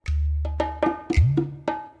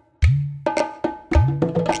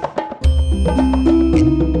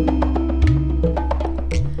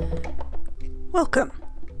Welcome.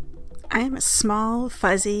 I am a small,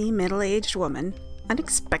 fuzzy, middle-aged woman,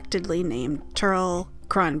 unexpectedly named Turl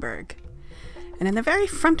Kronberg. And in the very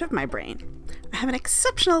front of my brain, I have an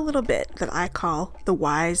exceptional little bit that I call the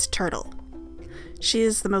wise turtle. She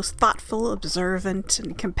is the most thoughtful, observant,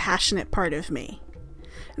 and compassionate part of me.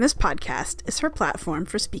 And this podcast is her platform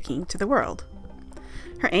for speaking to the world.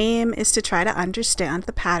 Her aim is to try to understand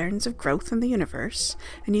the patterns of growth in the universe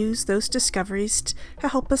and use those discoveries to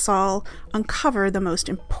help us all uncover the most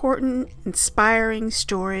important, inspiring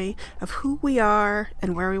story of who we are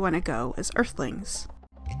and where we want to go as Earthlings.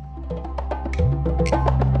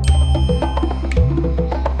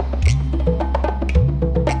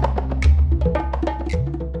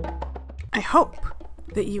 I hope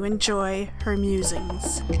that you enjoy her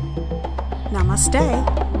musings.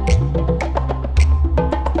 Namaste.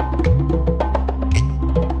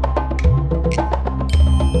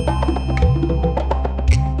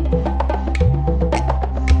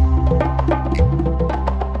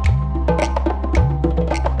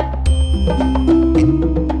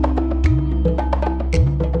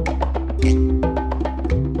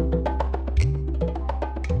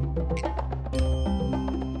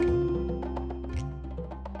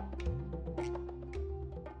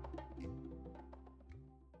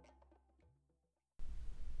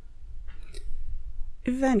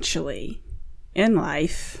 Eventually, in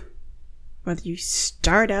life, whether you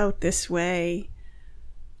start out this way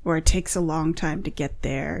or it takes a long time to get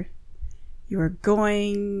there, you are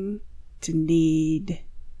going to need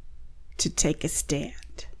to take a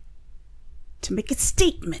stand, to make a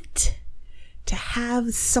statement, to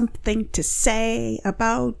have something to say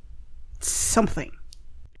about something.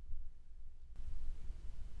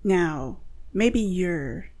 Now, maybe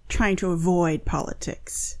you're trying to avoid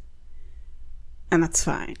politics. And that's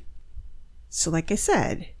fine. So like I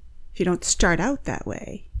said, if you don't start out that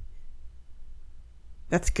way,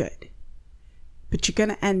 that's good. But you're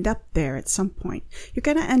going to end up there at some point. You're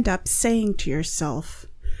going to end up saying to yourself,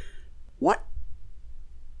 what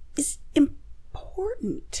is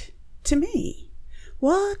important to me?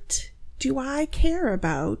 What do I care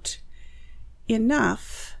about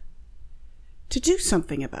enough to do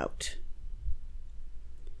something about?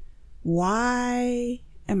 Why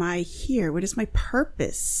am I here? What is my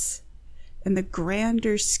purpose in the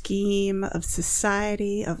grander scheme of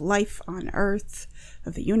society, of life on Earth,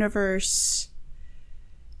 of the universe?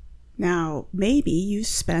 Now, maybe you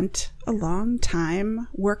spent a long time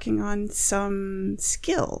working on some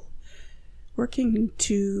skill, working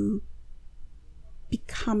to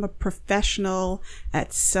become a professional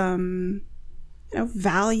at some,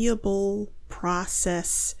 valuable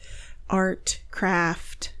process, art,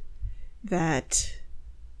 craft that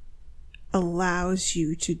allows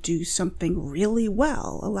you to do something really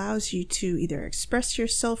well, allows you to either express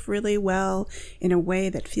yourself really well in a way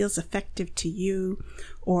that feels effective to you,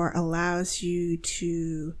 or allows you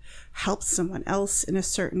to help someone else in a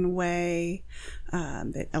certain way,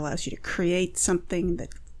 that allows you to create something that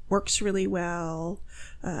works really well,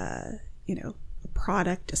 a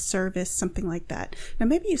product, a service, something like that. Now,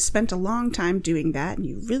 maybe you've spent a long time doing that and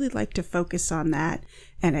you really like to focus on that,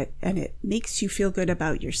 and it makes you feel good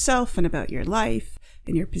about yourself and about your life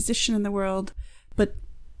and your position in the world. But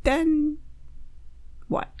then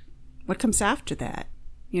what? What comes after that?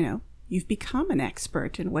 You've become an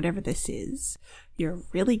expert in whatever this is. You're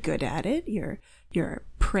really good at it. You're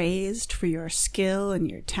praised for your skill and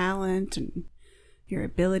your talent and your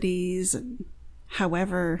abilities, and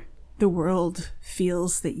however the world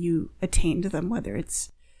feels that you attained them, whether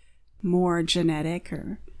it's more genetic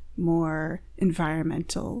or more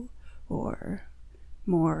environmental or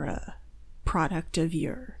more product of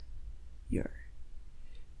your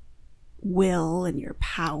will and your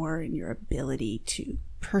power and your ability to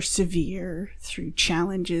persevere through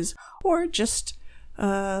challenges, or just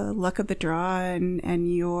luck of the draw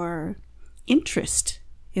and your interest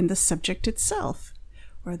in the subject itself,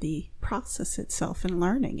 or the process itself and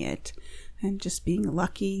learning it, and just being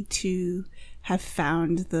lucky to have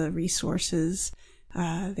found the resources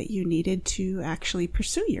that you needed to actually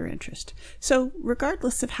pursue your interest. So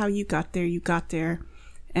regardless of how you got there,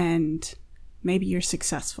 and maybe you're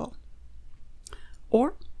successful.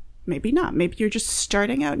 Or maybe not. Maybe you're just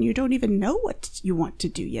starting out and you don't even know what you want to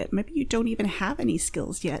do yet. Maybe you don't even have any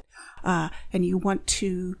skills yet, and you want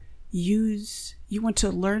to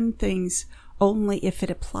learn things only if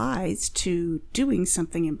it applies to doing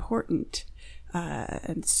something important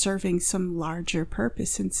and serving some larger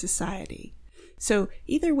purpose in society. So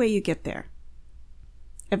either way you get there,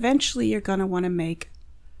 eventually you're going to want to make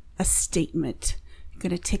a statement. You're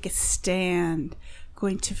going to take a stand,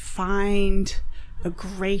 going to find a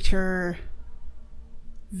greater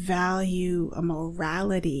value a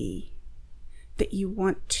morality that you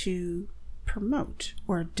want to promote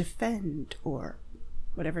or defend, or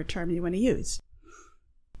whatever term you want to use.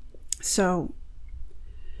 So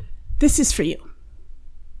this is for you.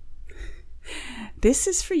 This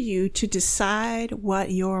is for you to decide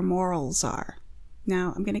what your morals are.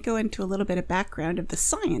 Now, I'm going to go into a little bit of background of the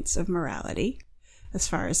science of morality, as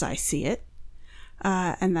far as I see it,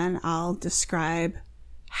 and then I'll describe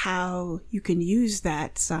how you can use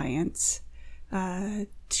that science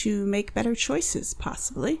to make better choices,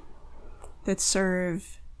 possibly, that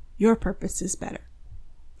serve your purposes better.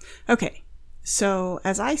 Okay, so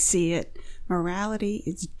as I see it, morality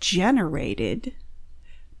is generated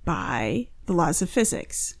by the laws of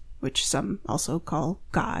physics, which some also call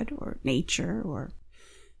God or nature or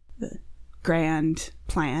the grand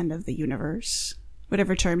plan of the universe,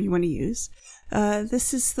 whatever term you want to use.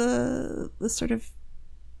 This is the sort of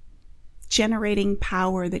generating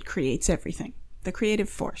power that creates everything, the creative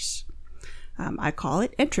force. I call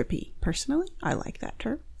it entropy. Personally, I like that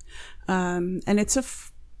term. And it's a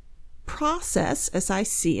process, as I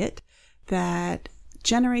see it, that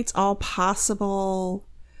generates all possible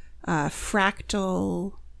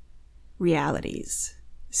fractal realities.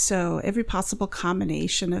 So every possible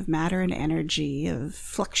combination of matter and energy, of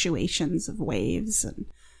fluctuations of waves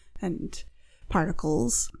and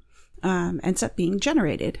particles, ends up being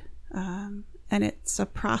generated. And it's a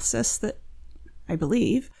process that, I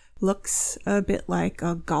believe, looks a bit like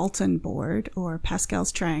a Galton board or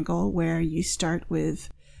Pascal's triangle, where you start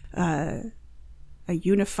with a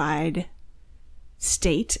unified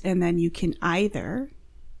state, and then you can either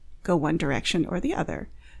go one direction or the other.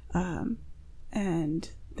 And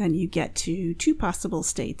then you get to two possible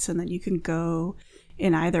states, and then you can go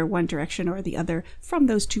in either one direction or the other from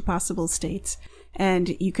those two possible states.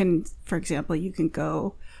 And you can, for example, you can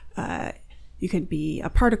go, you can be a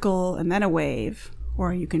particle and then a wave,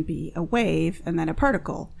 or you can be a wave and then a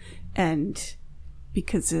particle. And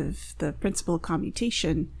because of the principle of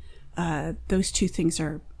commutation, those two things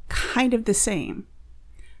are kind of the same.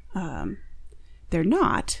 They're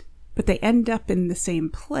not, but they end up in the same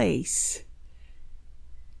place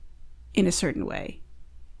in a certain way.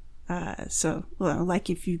 So, well, like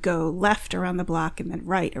if you go left around the block and then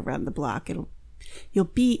right around the block, you'll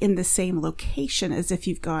be in the same location as if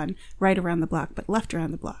you've gone right around the block, but left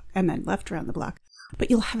around the block, and then left around the block. But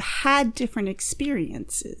you'll have had different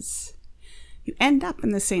experiences. You end up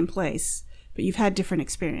in the same place, but you've had different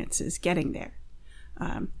experiences getting there.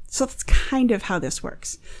 So that's kind of how this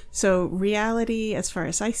works. So reality, as far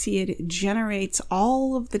as I see it, it generates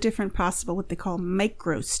all of the different possible, what they call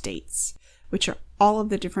microstates, which are all of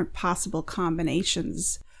the different possible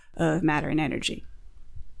combinations of matter and energy,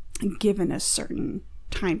 given a certain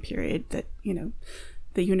time period that, you know,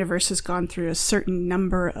 the universe has gone through a certain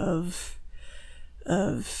number of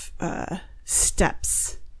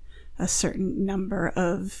steps, a certain number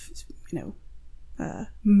of,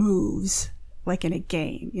 moves, like in a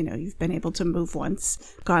game. You know, you've been able to move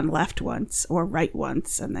once, gone left once, or right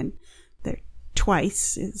once, and then there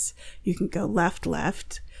twice is you can go left,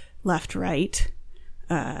 right,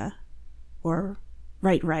 or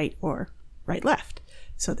right, or right, left.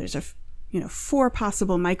 So there's four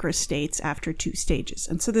possible microstates after two stages.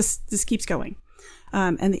 And so this keeps going.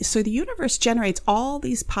 So the universe generates all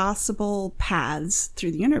these possible paths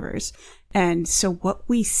through the universe. And so what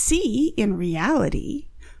we see in reality,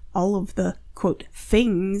 all of the, quote,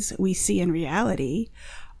 things we see in reality,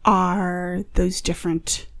 are those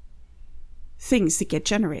different things that get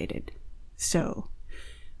generated. So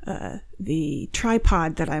the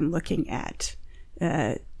tripod that I'm looking at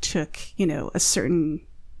took, a certain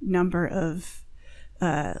number of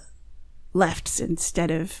lefts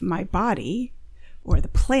instead of my body, or the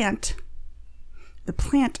plant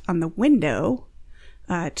on the window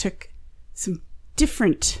took some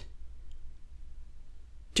different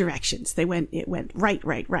directions. It went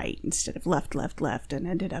right instead of left, and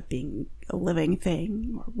ended up being a living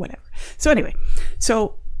thing or whatever. So anyway,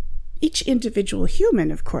 so each individual human,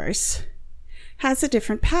 of course, has a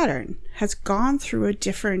different pattern, has gone through a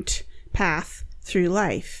different path through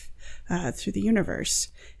life, through the universe.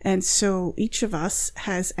 And so each of us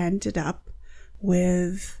has ended up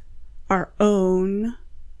with our own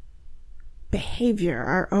behavior,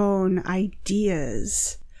 our own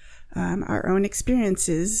ideas, our own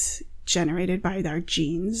experiences generated by our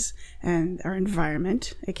genes and our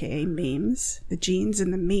environment, aka memes, the genes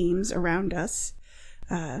and the memes around us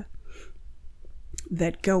that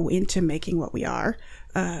go into making what we are.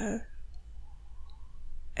 And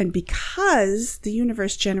because the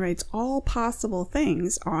universe generates all possible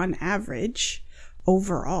things on average,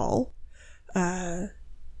 overall,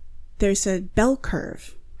 there's a bell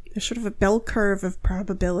curve. There's sort of a bell curve of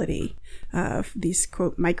probability of these,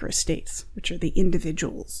 quote, microstates, which are the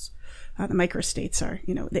individuals. The microstates are,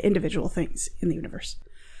 the individual things in the universe.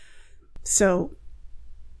 So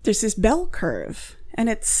there's this bell curve, and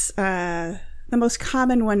it's the most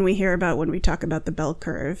common one we hear about when we talk about the bell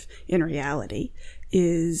curve in reality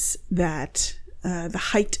is that the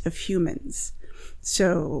height of humans.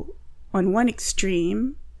 So on one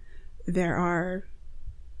extreme, there are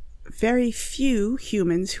very few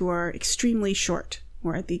humans who are extremely short,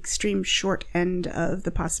 or at the extreme short end of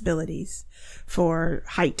the possibilities for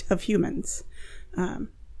height of humans. And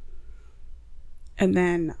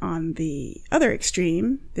then on the other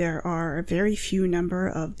extreme, there are a very few number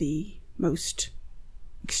of the most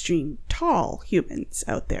extreme tall humans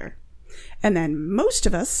out there. And then most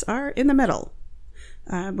of us are in the middle,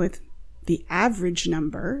 with the average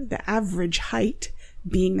number, the average height,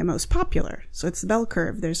 being the most popular. So it's the bell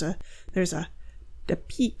curve. There's a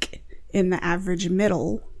peak in the average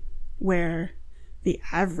middle where the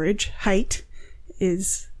average height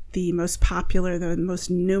is the most popular, the most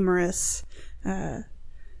numerous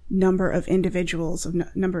number of individuals,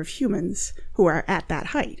 number of humans who are at that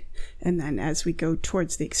height. And then as we go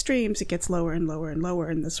towards the extremes, it gets lower and lower and lower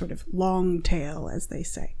in the sort of long tail, as they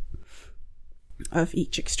say, of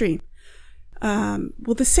each extreme.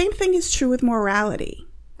 Well, the same thing is true with morality.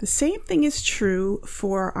 The same thing is true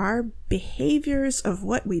for our behaviors of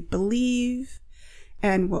what we believe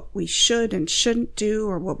and what we should and shouldn't do,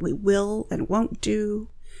 or what we will and won't do.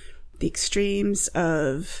 The extremes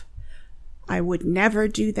of I would never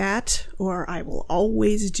do that, or I will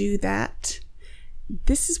always do that.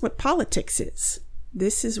 This is what politics is.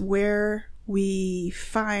 This is where we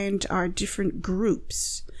find our different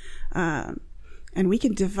groups. And we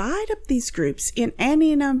can divide up these groups in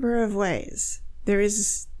any number of ways.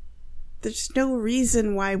 There's no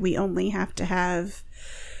reason why we only have to have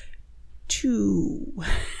two.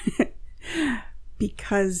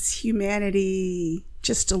 Because humanity,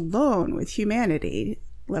 just alone with humanity,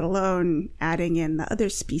 let alone adding in the other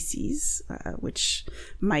species, which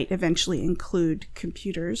might eventually include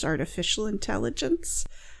computers, artificial intelligence,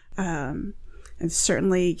 and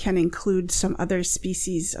certainly can include some other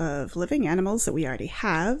species of living animals that we already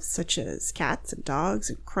have, such as cats and dogs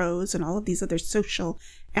and crows and all of these other social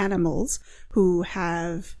animals who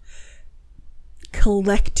have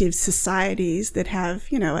collective societies that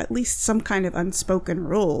have, at least some kind of unspoken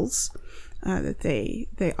rules that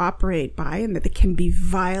they operate by, and that they can be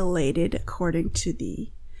violated according to the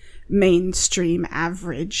mainstream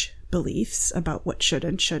average beliefs about what should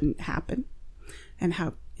and shouldn't happen and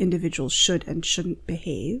how individuals should and shouldn't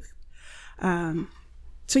behave.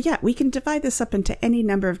 So yeah, we can divide this up into any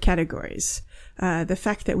number of categories. The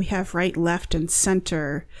fact that we have right, left, and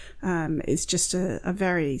center is just a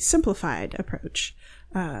very simplified approach,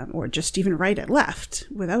 or just even right and left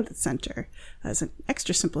without the center as an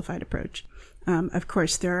extra simplified approach. Of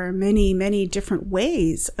course, there are many, many different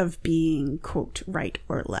ways of being, quote, right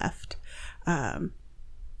or left,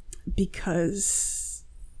 because,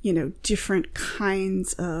 different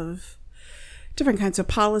kinds of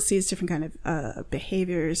policies, different kind of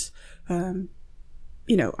behaviors,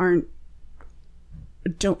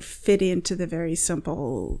 don't fit into the very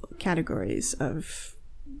simple categories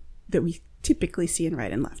that we typically see in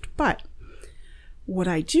right and left. But what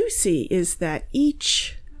I do see is that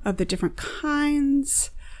each of the different kinds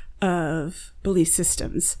of belief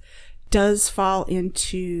systems does fall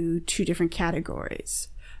into two different categories.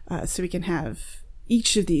 So we can have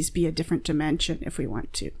each of these be a different dimension if we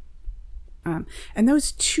want to. And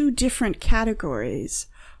those two different categories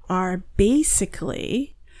are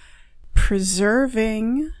basically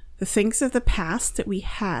preserving the things of the past that we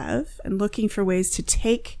have and looking for ways to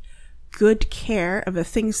take good care of the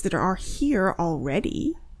things that are here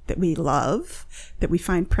already, that we love, that we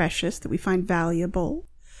find precious, that we find valuable,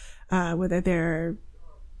 whether they're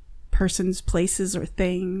persons, places, or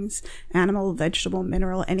things, animal, vegetable,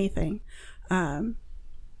 mineral, anything.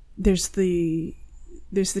 There's the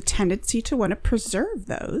tendency to want to preserve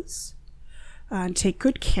those and take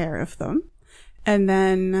good care of them. And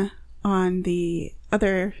then on the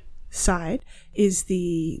other side is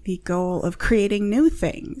the goal of creating new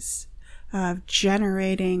things, of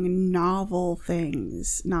generating novel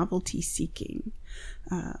things, novelty seeking,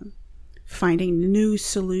 finding new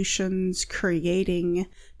solutions, creating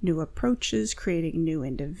new approaches, creating new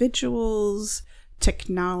individuals,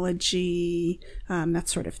 technology, that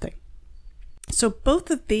sort of thing. So both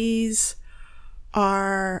of these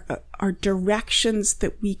are directions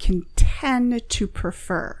that we can tend to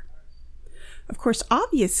prefer. Of course,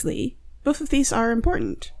 obviously, both of these are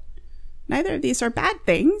important. Neither of these are bad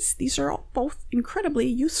things. These are all both incredibly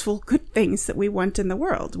useful, good things that we want in the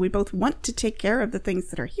world. We both want to take care of the things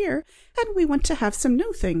that are here, and we want to have some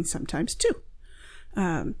new things sometimes too.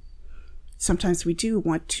 Sometimes we do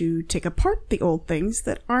want to take apart the old things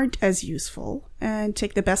that aren't as useful and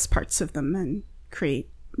take the best parts of them and create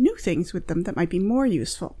new things with them that might be more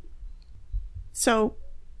useful. So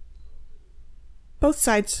both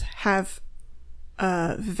sides have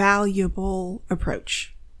a valuable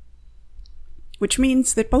approach, which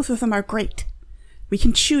means that both of them are great. We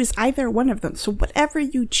can choose either one of them. So whatever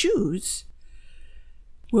you choose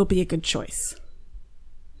will be a good choice.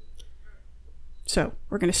 So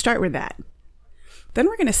we're going to start with that. Then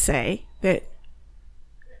we're going to say that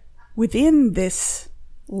within this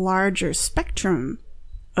larger spectrum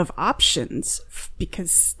of options,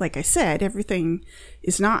 because like I said, everything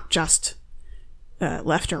is not just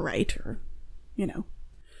left or right, or,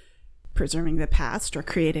 preserving the past or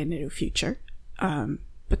creating a new future.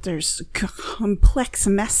 But there's a complex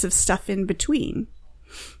mess of stuff in between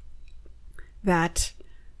that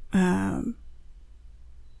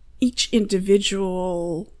each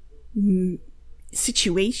individual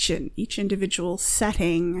situation, each individual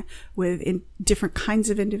setting with different kinds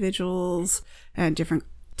of individuals and different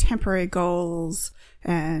temporary goals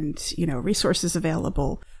and, resources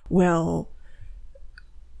available will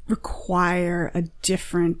require a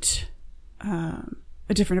different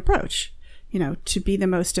approach, to be the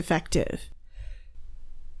most effective.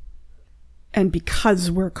 And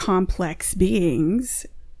because we're complex beings,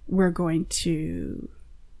 we're going to,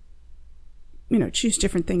 choose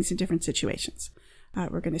different things in different situations.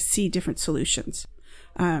 We're going to see different solutions.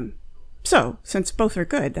 So since both are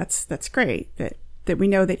good, that's great that we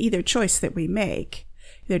know that either choice that we make,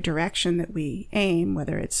 either direction that we aim,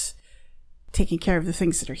 whether it's taking care of the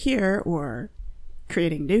things that are here or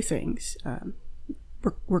creating new things,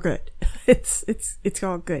 we're good. It's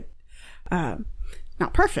all good.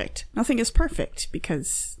 Not perfect. Nothing is perfect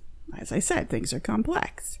because, as I said, things are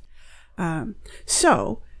complex.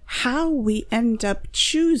 So how we end up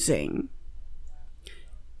choosing,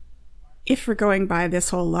 if we're going by this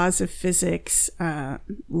whole laws of physics,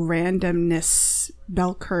 randomness,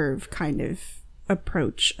 bell curve kind of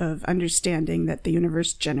approach of understanding that the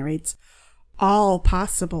universe generates all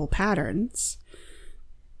possible patterns,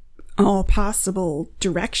 all possible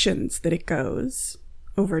directions that it goes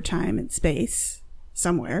over time and space,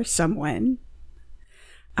 somewhere, somewhen,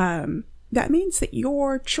 that means that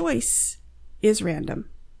your choice is random.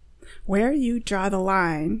 Where you draw the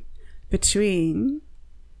line between,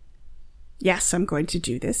 yes, I'm going to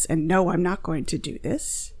do this, and no, I'm not going to do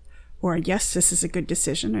this, or yes, this is a good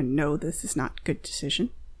decision, and no, this is not a good decision.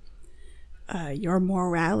 Your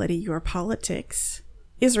morality, your politics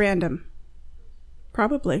is random.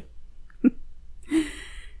 Probably.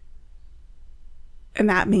 And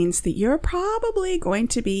that means that you're probably going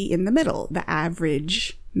to be in the middle, the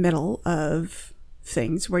average middle of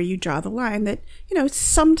things, where you draw the line that,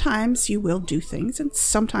 sometimes you will do things and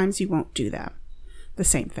sometimes you won't do them. The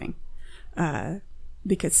same thing.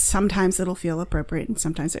 Because sometimes it'll feel appropriate and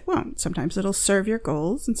sometimes it won't. Sometimes it'll serve your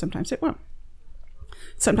goals and sometimes it won't.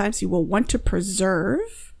 Sometimes you will want to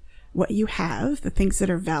preserve what you have, the things that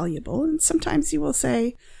are valuable, and sometimes you will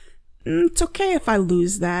say, it's okay if I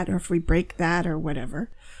lose that or if we break that or whatever.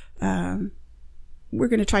 We're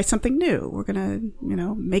going to try something new. We're going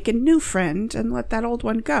to, make a new friend and let that old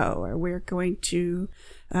one go. Or we're going to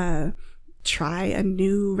try a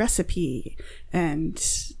new recipe and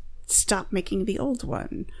stop making the old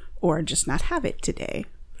one, or just not have it today.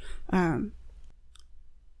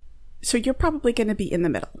 So you're probably going to be in the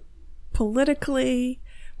middle. Politically,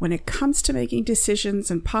 when it comes to making decisions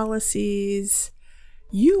and policies,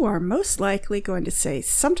 you are most likely going to say,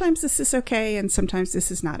 sometimes this is okay and sometimes this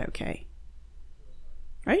is not okay.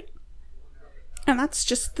 Right? And that's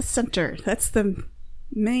just the center. That's the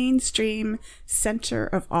mainstream center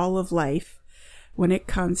of all of life when it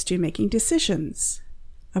comes to making decisions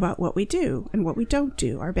about what we do and what we don't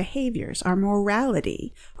do, our behaviors, our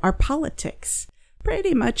morality, our politics.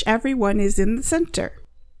 Pretty much everyone is in the center.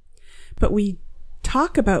 But we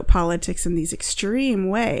talk about politics in these extreme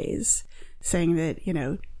ways, saying that,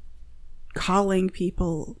 calling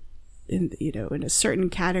people in a certain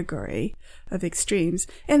category of extremes.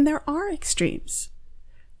 And there are extremes.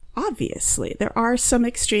 Obviously, there are some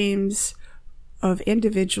extremes of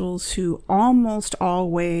individuals who almost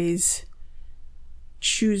always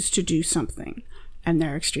choose to do something. And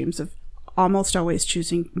there are extremes of almost always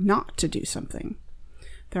choosing not to do something.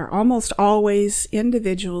 There are almost always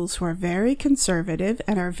individuals who are very conservative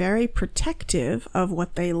and are very protective of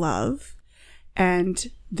what they love and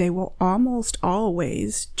they will almost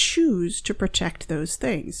always choose to protect those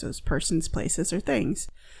things, those persons, places, or things.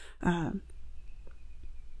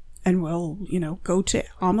 And will, go to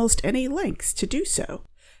almost any lengths to do so.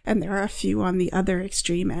 And there are a few on the other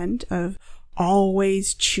extreme end of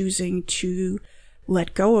always choosing to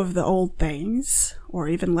let go of the old things or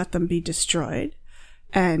even let them be destroyed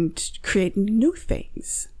and create new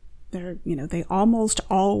things. They almost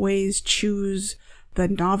always choose the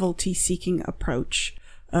novelty-seeking approach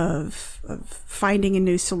of finding a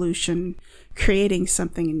new solution, creating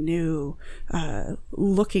something new,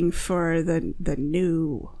 looking for the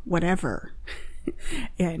new whatever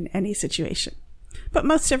in any situation. But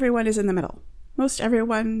most everyone is in the middle. Most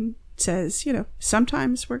everyone says,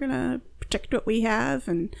 sometimes we're going to protect what we have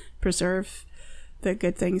and preserve the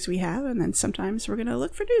good things we have, and then sometimes we're going to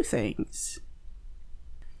look for new things.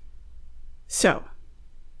 So,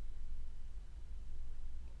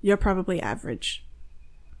 you're probably average.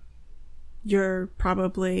 You're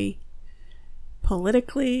probably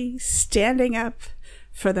politically standing up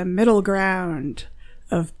for the middle ground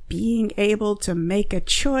of being able to make a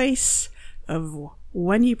choice of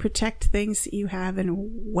when you protect things that you have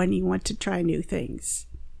and when you want to try new things.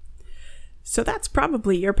 So that's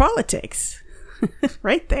probably your politics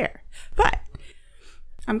right there. But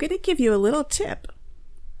I'm going to give you a little tip,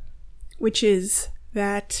 which is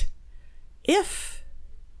that if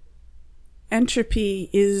entropy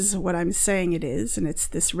is what I'm saying it is, and it's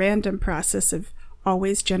this random process of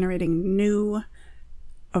always generating new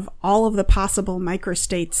of all of the possible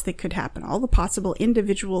microstates that could happen, all the possible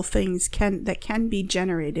individual things that can be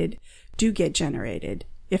generated do get generated.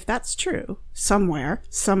 If that's true, somewhere,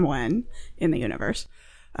 somewhen in the universe,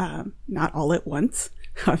 not all at once,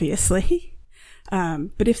 obviously.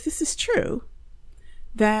 But if this is true,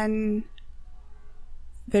 then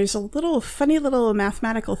there's a funny little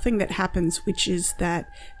mathematical thing that happens, which is that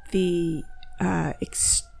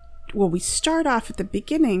we start off at the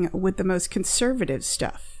beginning with the most conservative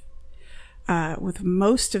stuff, with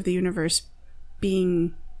most of the universe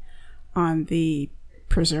being on the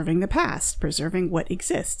preserving the past, preserving what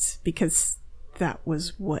exists, because that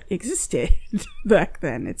was what existed back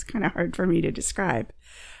then. It's kind of hard for me to describe.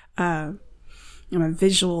 I'm a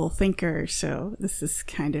visual thinker, so this is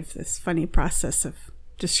kind of this funny process of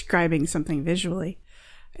describing something visually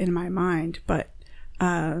in my mind. But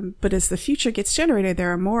as the future gets generated,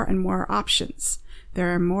 there are more and more options.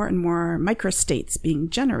 There are more and more microstates being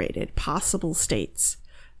generated. Possible states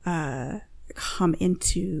come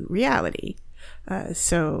into reality.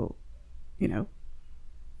 So,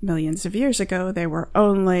 millions of years ago, there were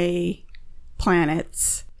only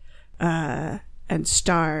planets and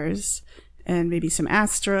stars and maybe some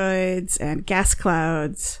asteroids and gas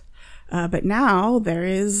clouds. But now there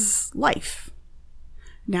is life.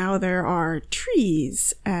 Now there are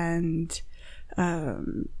trees and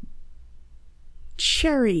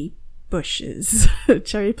cherry bushes,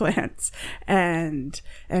 cherry plants, and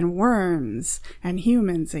worms, and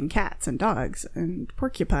humans, and cats, and dogs, and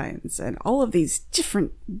porcupines, and all of these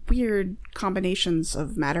different weird combinations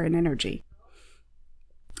of matter and energy.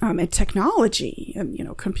 And technology,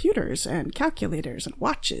 and computers, and calculators, and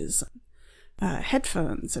watches,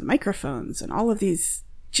 headphones, and microphones, and all of these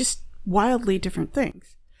just wildly different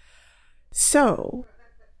things. So,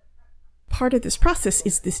 part of this process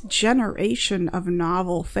is this generation of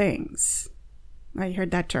novel things. I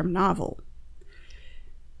heard that term, novel.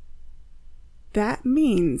 That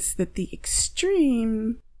means that the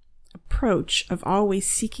extreme approach of always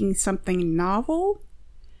seeking something novel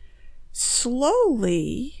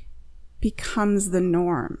slowly becomes the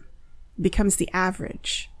norm, becomes the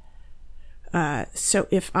average. So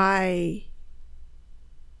if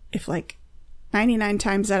like 99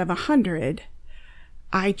 times out of 100,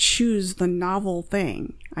 I choose the novel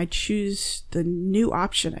thing, I choose the new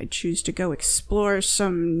option, I choose to go explore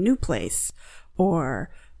some new place or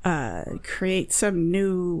create some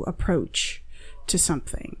new approach to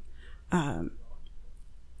something.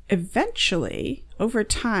 Eventually, over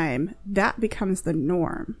time, that becomes the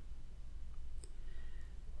norm.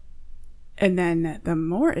 And then the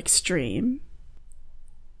more extreme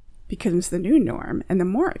becomes the new norm, and the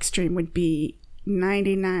more extreme would be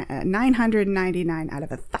 999 out of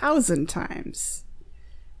 1,000 times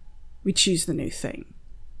we choose the new thing,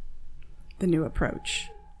 the new approach.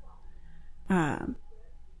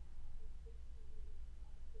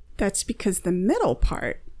 That's because the middle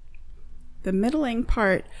part, the middling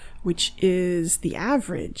part, which is the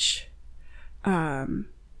average,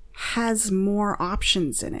 has more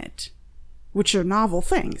options in it, which are novel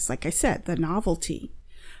things. Like I said, the novelty.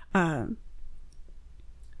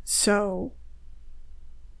 So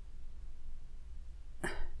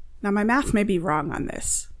Now, my math may be wrong on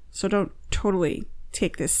this, so don't totally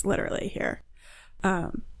take this literally here.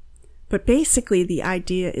 But basically, the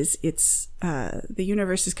idea is the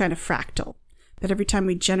universe is kind of fractal, that every time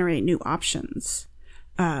we generate new options,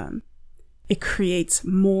 it creates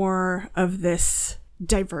more of this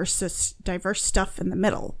diverse stuff in the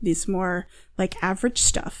middle, these more like average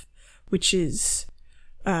stuff, which is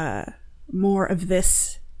more of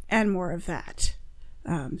this and more of that.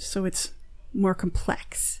 So it's more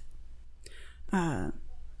complex,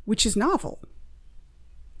 which is novel,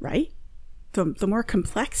 right? The more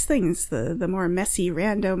complex things, the more messy,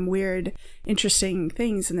 random, weird, interesting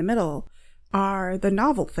things in the middle are the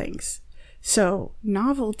novel things. So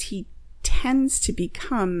novelty tends to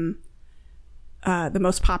become the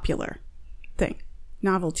most popular thing,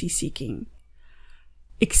 novelty seeking,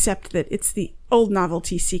 except that it's the old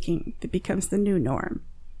novelty seeking that becomes the new norm.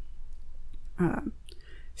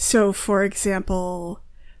 So, for example,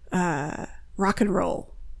 rock and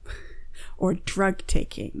roll or drug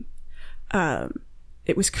taking.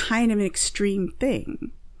 It was kind of an extreme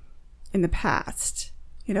thing in the past.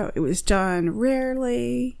 You know, it was done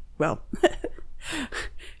rarely. Well,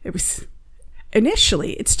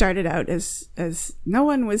 initially it started out as no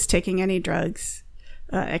one was taking any drugs,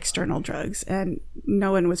 external drugs, and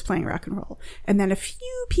no one was playing rock and roll. And then a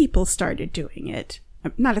few people started doing it,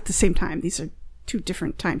 not at the same time. These are two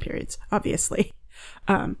different time periods, obviously.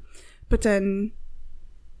 But then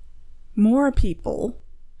more people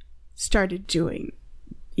started doing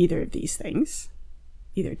either of these things,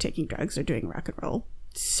 either taking drugs or doing rock and roll,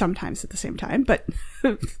 sometimes at the same time. But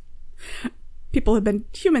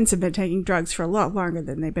humans have been taking drugs for a lot longer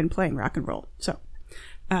than they've been playing rock and roll. So,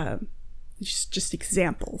 just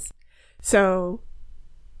examples. So,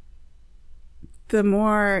 the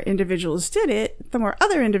more individuals did it, the more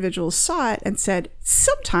other individuals saw it and said,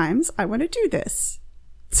 sometimes I want to do this.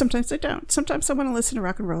 Sometimes I don't. Sometimes I want to listen to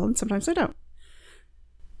rock and roll, and sometimes I don't.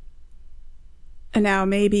 And now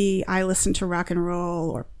maybe I listen to rock and roll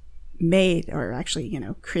or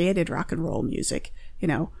created rock and roll music,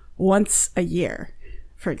 once a year,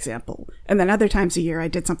 for example. And then other times a year I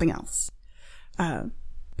did something else.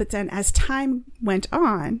 But then as time went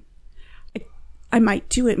on, I might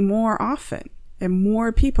do it more often, and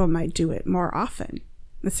more people might do it more often.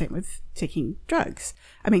 The same with taking drugs.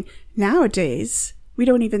 I mean, nowadays, we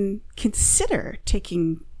don't even consider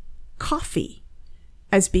taking coffee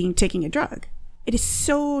as being taking a drug. It is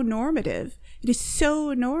so normative. It is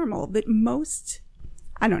so normal that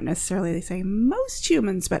I don't necessarily say most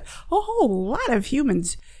humans, but a whole lot of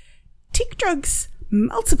humans take drugs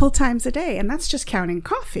multiple times a day. And that's just counting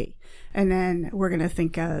coffee. And then we're going to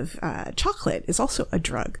think of chocolate is also a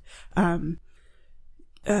drug.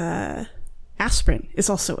 Aspirin is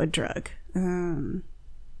also a drug.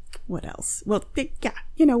 What else? Well, yeah,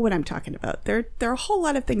 you know what I'm talking about. There are a whole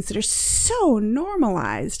lot of things that are so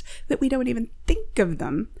normalized that we don't even think of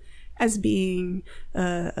them as being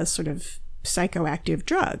a sort of psychoactive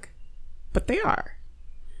drug, but they are.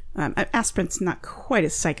 Aspirin's not quite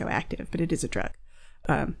as psychoactive, but it is a drug.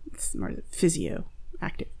 It's more a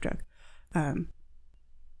physioactive drug.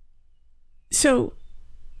 So,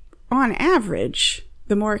 on average,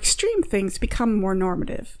 the more extreme things become more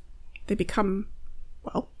normative. They become,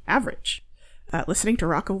 average. Listening to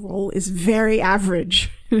rock and roll is very average.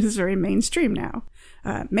 It is very mainstream now.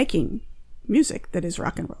 Making music that is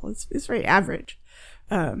rock and roll is very average.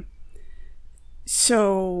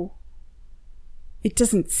 So it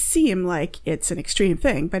doesn't seem like it's an extreme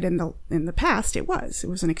thing, but in the past it was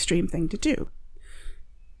an extreme thing to do.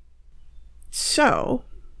 So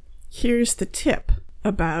here's the tip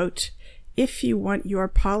about if you want your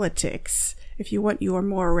politics, if you want your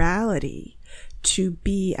morality to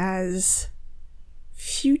be as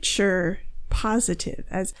future positive,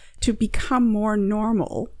 as to become more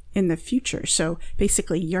normal in the future. So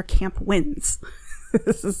basically your camp wins.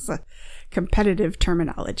 This is a competitive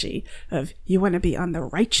terminology of you want to be on the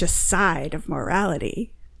righteous side of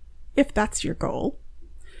morality, if that's your goal,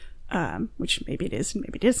 which maybe it is and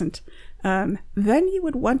maybe it isn't. Then you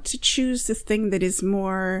would want to choose the thing that is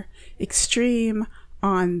more extreme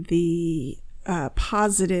on the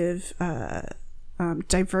positive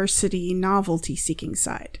diversity, novelty seeking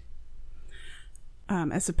side,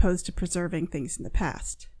 as opposed to preserving things in the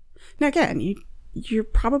past. Now again, you're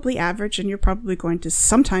probably average, and you're probably going to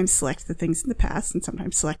sometimes select the things in the past and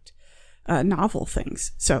sometimes select novel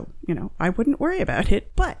things. So, I wouldn't worry about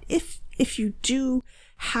it. But if you do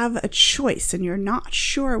have a choice and you're not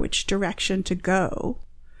sure which direction to go,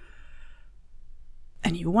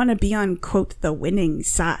 and you want to be on, quote, the winning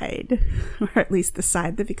side, or at least the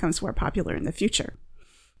side that becomes more popular in the future,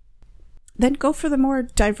 then go for the more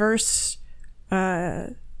diverse,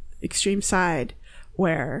 extreme side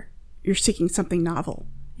where you're seeking something novel.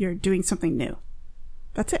 You're doing something new.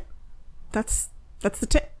 That's it. That's the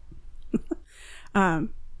tip.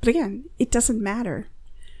 But again, it doesn't matter.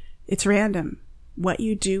 It's random. What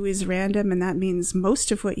you do is random, and that means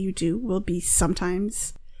most of what you do will be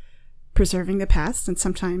sometimes preserving the past and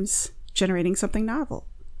sometimes generating something novel.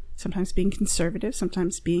 Sometimes being conservative,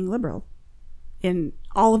 sometimes being liberal in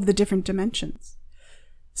all of the different dimensions.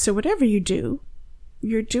 So whatever you do,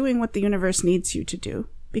 you're doing what the universe needs you to do,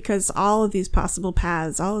 because all of these possible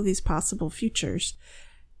paths, all of these possible futures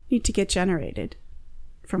need to get generated,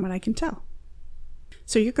 from what I can tell.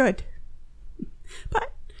 So you're good.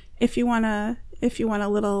 But if you want a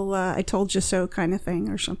little I told you so kind of thing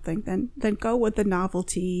or something, then go with the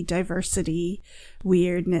novelty, diversity,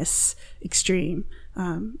 weirdness, extreme,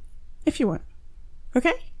 if you want.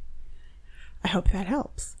 Okay? I hope that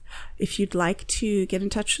helps. If you'd like to get in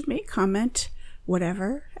touch with me, comment,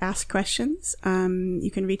 whatever, ask questions,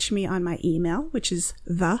 you can reach me on my email, which is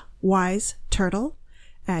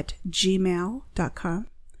thewiseturtle@gmail.com.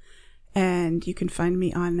 And you can find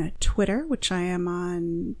me on Twitter, which I am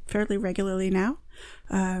on fairly regularly now,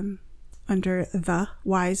 under The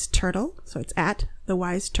Wise Turtle. So it's at The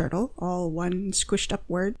Wise Turtle, all one squished up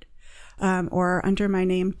word. Or under my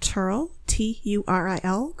name, Turl, Turil,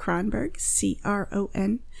 Kronberg, Kronburg.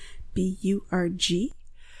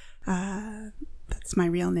 That's my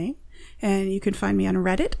real name. And you can find me on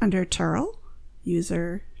Reddit under Turl,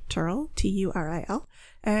 user Turl, Turil.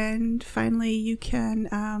 And finally, you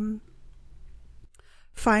can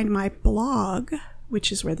find my blog,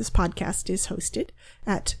 which is where this podcast is hosted,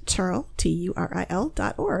 at turil.org.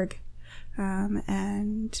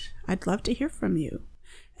 And I'd love to hear from you.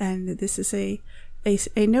 And this is a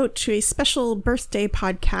note to a special birthday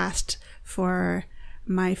podcast for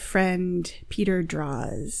my friend Peter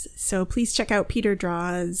Draws. So please check out Peter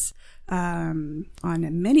Draws on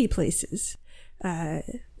many places,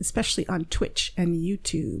 especially on Twitch and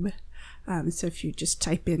YouTube. So if you just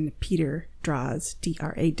type in Peter Draws,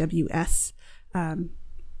 Draws,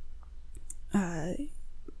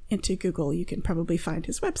 into Google, you can probably find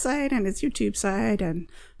his website and his YouTube site and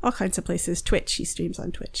all kinds of places. Twitch, he streams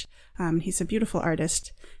on Twitch. He's a beautiful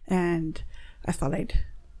artist, and I thought I'd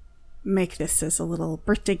make this as a little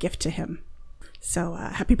birthday gift to him. So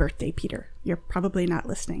happy birthday, Peter. You're probably not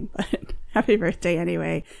listening, but happy birthday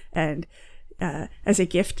anyway. And as a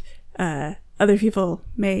gift, other people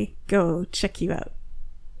may go check you out.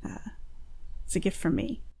 It's a gift from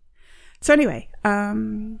me. So anyway,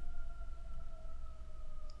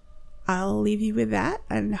 I'll leave you with that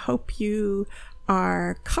and hope you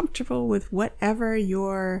are comfortable with whatever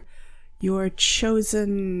your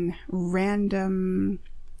chosen random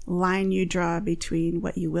line you draw between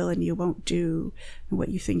what you will and you won't do and what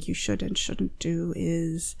you think you should and shouldn't do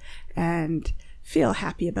is, and feel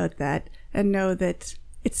happy about that and know that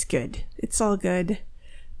it's good. It's all good.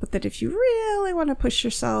 But that if you really want to push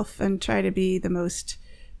yourself and try to be the most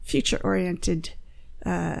future-oriented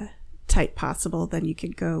type possible, then you can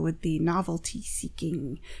go with the novelty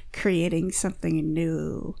seeking, creating something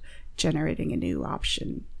new, generating a new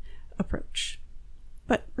option approach.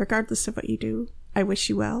 But regardless of what you do, I wish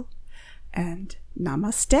you well, and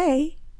namaste.